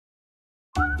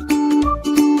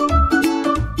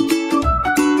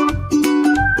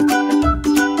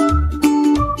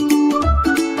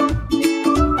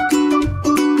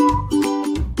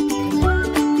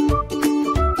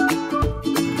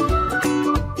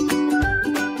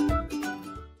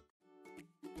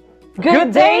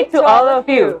Good day to all of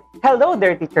you! Hello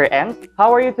there, Teacher Ems. How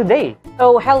are you today?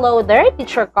 Oh, hello there,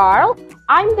 Teacher Carl.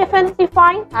 I'm definitely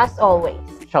fine as always.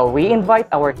 Shall we invite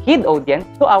our kid audience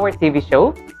to our TV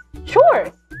show?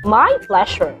 Sure, my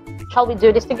pleasure. Shall we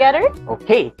do this together?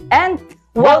 Okay, and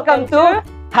welcome to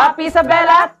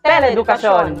HAPIsabela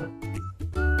TELEdukasyon!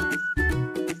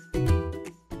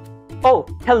 Oh,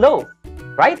 hello!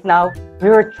 Right now, we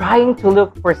are trying to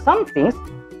look for some things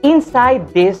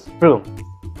inside this room.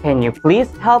 Can you please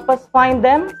help us find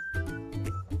them?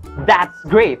 That's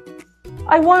great!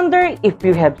 I wonder if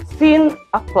you have seen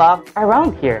a clock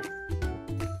around here.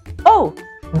 Oh,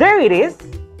 there it is!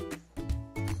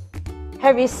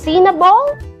 Have you seen a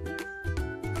ball?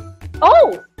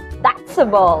 Oh, that's a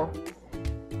ball.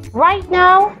 Right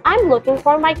now, I'm looking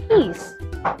for my keys.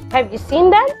 Have you seen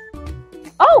them?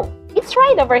 Oh, it's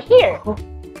right over here.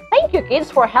 Thank you, kids,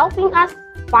 for helping us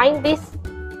find these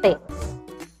things.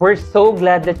 We're so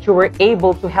glad that you were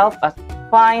able to help us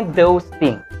find those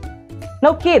things.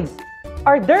 Now, kids,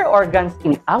 are there organs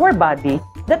in our body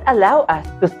that allow us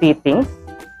to see things?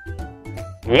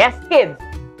 Yes, kids,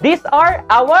 these are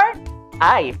our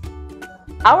eyes.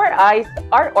 Our eyes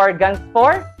are organs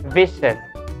for vision.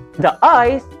 The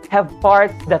eyes have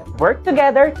parts that work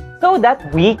together so that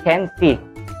we can see.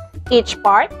 Each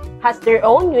part has their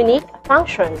own unique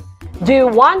function. Do you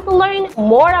want to learn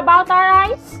more about our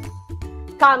eyes?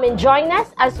 Come and join us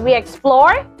as we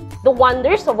explore the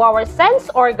wonders of our sense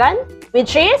organ,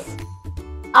 which is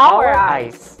our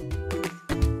eyes.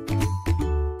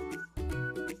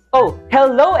 Oh,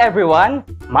 hello everyone!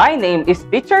 My name is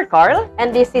Teacher Carl.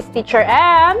 And this is Teacher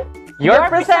M. Your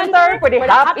presenter for the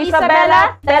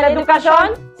HAPIsabela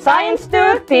TELEdukasyon Science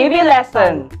 2 TV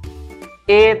lesson.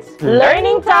 It's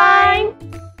learning time!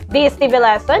 This TV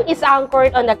lesson is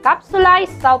anchored on the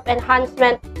capsulized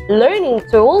self-enhancement learning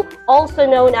tool, also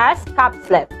known as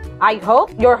Capslet. I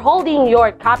hope you're holding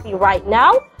your copy right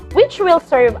now, which will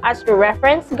serve as your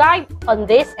reference guide on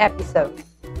this episode.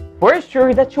 We're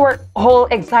sure that you are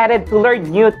all excited to learn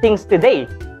new things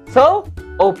today. So,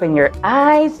 open your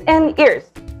eyes and ears.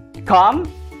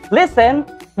 Come, listen,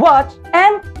 watch,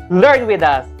 and learn with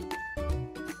us.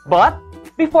 But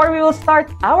before we will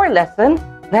start our lesson,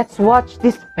 let's watch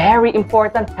these very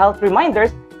important health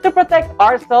reminders to protect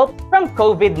ourselves from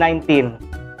COVID-19.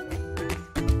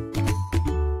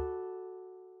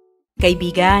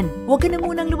 Kaibigan, huwag ka na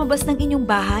munang lumabas ng inyong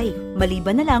bahay,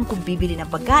 maliban na lang kung bibili ng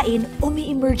pagkain o may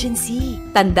emergency.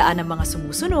 Tandaan ang mga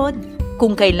sumusunod.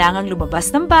 Kung kailangang lumabas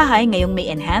ng bahay ngayong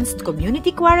may enhanced community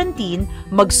quarantine,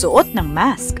 magsuot ng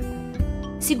mask.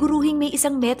 Siguruhing may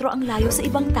 1 metro ang layo sa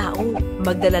ibang tao.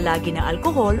 Magdala lagi ng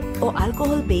alcohol o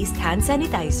alcohol-based hand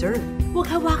sanitizer. Huwag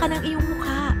hawakan ang iyong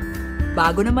mukha.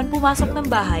 Bago naman pumasok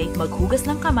ng bahay, maghugas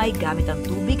ng kamay gamit ang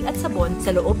tubig at sabon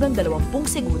sa loob ng 20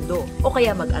 segundo o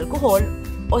kaya mag-alcohol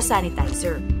o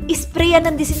sanitizer. Isprayan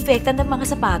ng disinfectant ng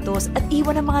mga sapatos at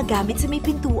iwan ang mga gamit sa may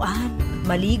pintuan.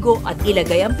 Maligo at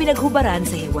ilagay ang pinaghubaran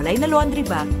sa hiwalay na laundry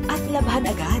bag at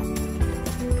labhan agad.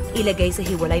 Ilagay sa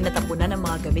hiwalay na tapunan ng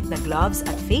mga gamit na gloves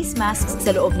at face masks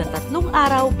sa loob ng 3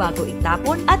 araw bago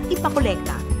itapon at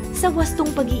ipakolekta. Sa wastong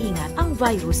pag-iingat, ang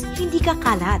virus hindi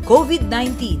kakalat.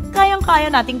 COVID-19, kayang-kaya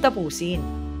nating tapusin.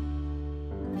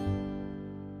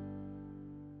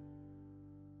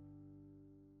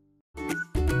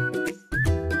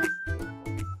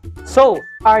 So,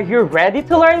 are you ready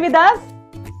to learn with us?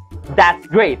 That's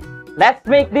great! Let's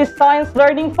make this science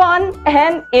learning fun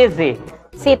and easy.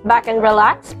 Sit back and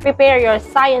relax. Prepare your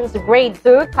Science Grade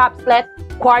 2 Capslet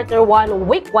Quarter 1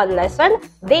 Week 1 lesson,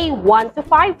 Day 1 to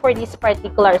 5 for this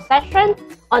particular session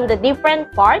on the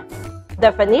different parts,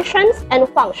 definitions, and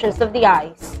functions of the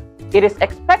eyes. It is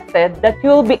expected that you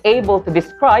will be able to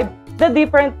describe the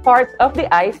different parts of the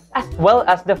eyes as well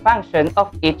as the function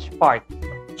of each part.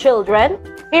 Children,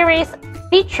 here is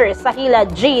teacher Sahila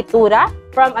G. Tura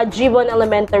from Ajibon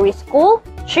Elementary School.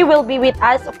 She will be with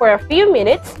us for a few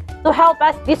minutes to help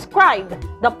us describe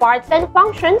the parts and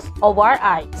functions of our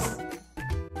eyes.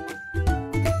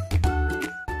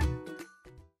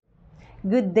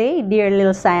 Good day, dear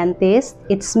little scientists.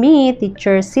 It's me,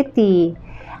 Teacher Sitti.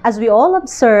 As we all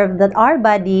observe that our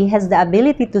body has the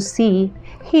ability to see,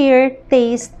 hear,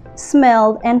 taste,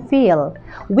 smell, and feel,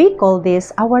 we call this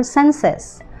our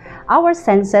senses. Our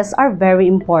senses are very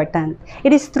important.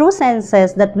 It is through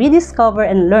senses that we discover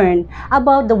and learn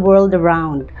about the world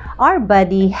around. Our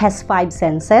body has 5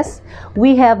 senses.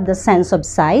 We have the sense of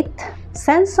sight,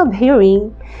 sense of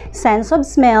hearing, sense of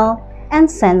smell, and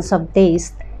sense of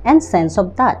taste, and sense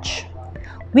of touch.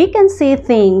 We can see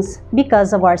things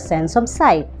because of our sense of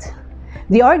sight.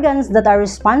 The organs that are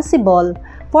responsible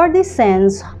for this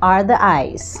sense are the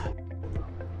eyes.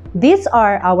 These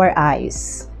are our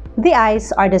eyes. The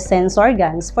eyes are the sense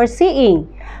organs for seeing.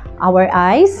 Our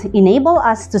eyes enable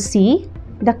us to see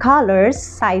the colors,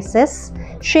 sizes,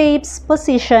 shapes,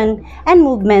 position, and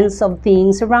movements of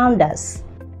things around us.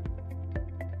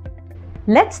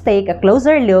 Let's take a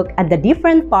closer look at the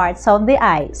different parts of the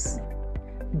eyes.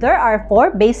 There are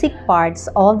 4 basic parts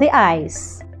of the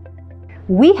eyes.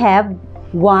 We have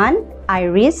 1.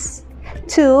 Iris,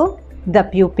 2. The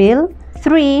pupil,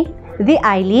 3. The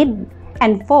eyelid,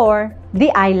 and 4.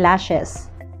 The eyelashes.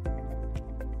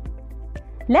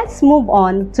 Let's move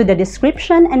on to the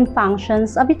description and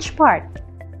functions of each part.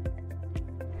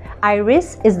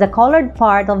 Iris is the colored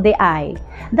part of the eye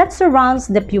that surrounds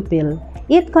the pupil.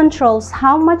 It controls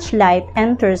how much light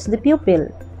enters the pupil.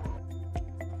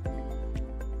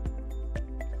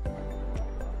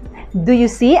 Do you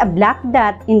see a black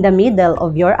dot in the middle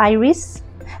of your iris?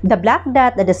 The black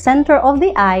dot at the center of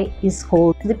the eye is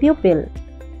called the pupil.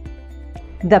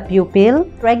 The pupil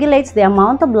regulates the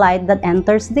amount of light that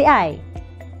enters the eye.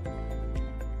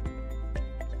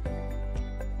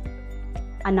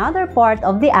 Another part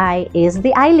of the eye is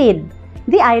the eyelid.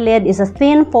 The eyelid is a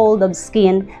thin fold of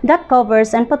skin that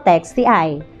covers and protects the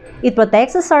eye. It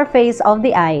protects the surface of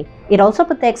the eye. It also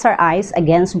protects our eyes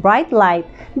against bright light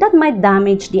that might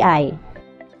damage the eye.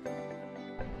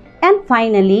 And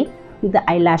finally, the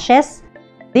eyelashes.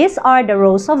 These are the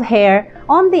rows of hair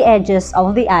on the edges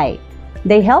of the eye.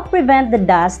 They help prevent the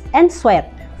dust and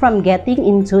sweat from getting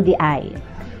into the eye.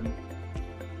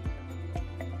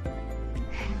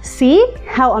 See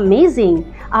how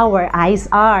amazing our eyes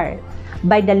are.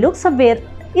 By the looks of it,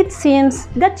 it seems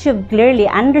that you've clearly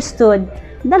understood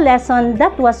the lesson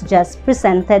that was just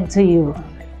presented to you.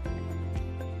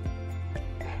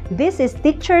 This is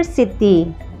Teacher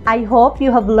Sitti. I hope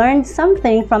you have learned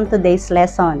something from today's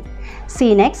lesson. See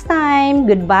you next time.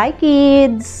 Goodbye,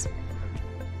 kids!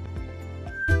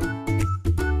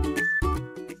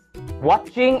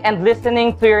 Watching and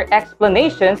listening to your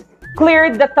explanations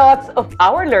cleared the thoughts of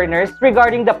our learners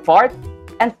regarding the parts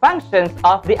and functions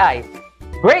of the eyes.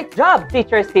 Great job,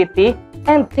 Teacher Sitti,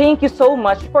 and thank you so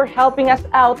much for helping us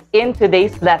out in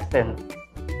today's lesson.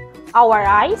 Our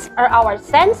eyes are our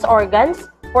sense organs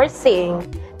for seeing.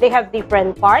 They have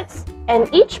different parts, and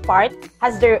each part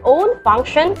has their own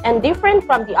function and different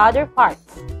from the other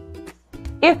parts.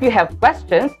 If you have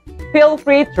questions, feel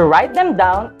free to write them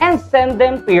down and send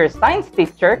them to your science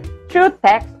teacher through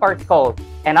text or call,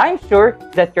 and I'm sure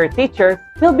that your teacher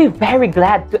will be very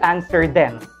glad to answer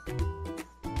them.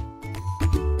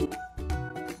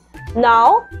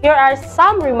 Now, here are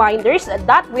some reminders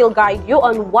that will guide you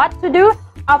on what to do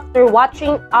after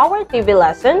watching our TV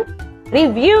lesson.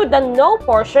 Review the no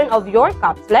portion of your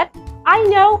capslet. I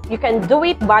know you can do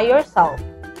it by yourself.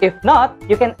 If not,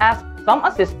 you can ask some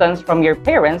assistance from your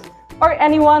parents or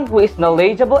anyone who is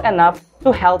knowledgeable enough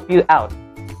to help you out.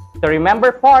 The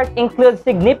remember part includes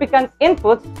significant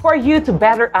inputs for you to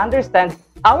better understand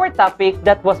our topic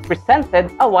that was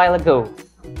presented a while ago.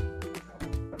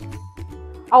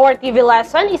 Our TV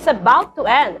lesson is about to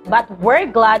end, but we're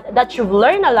glad that you've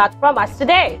learned a lot from us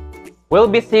today. We'll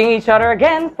be seeing each other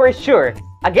again for sure.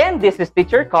 Again, this is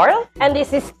Teacher Carl. And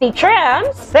this is Teacher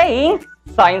Ems Saying,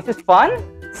 science is fun.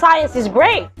 Science is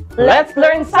great. Let's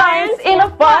learn science in a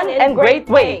fun and great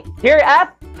way. Here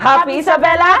at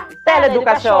HAPIsabela,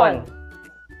 TELEdukasyon.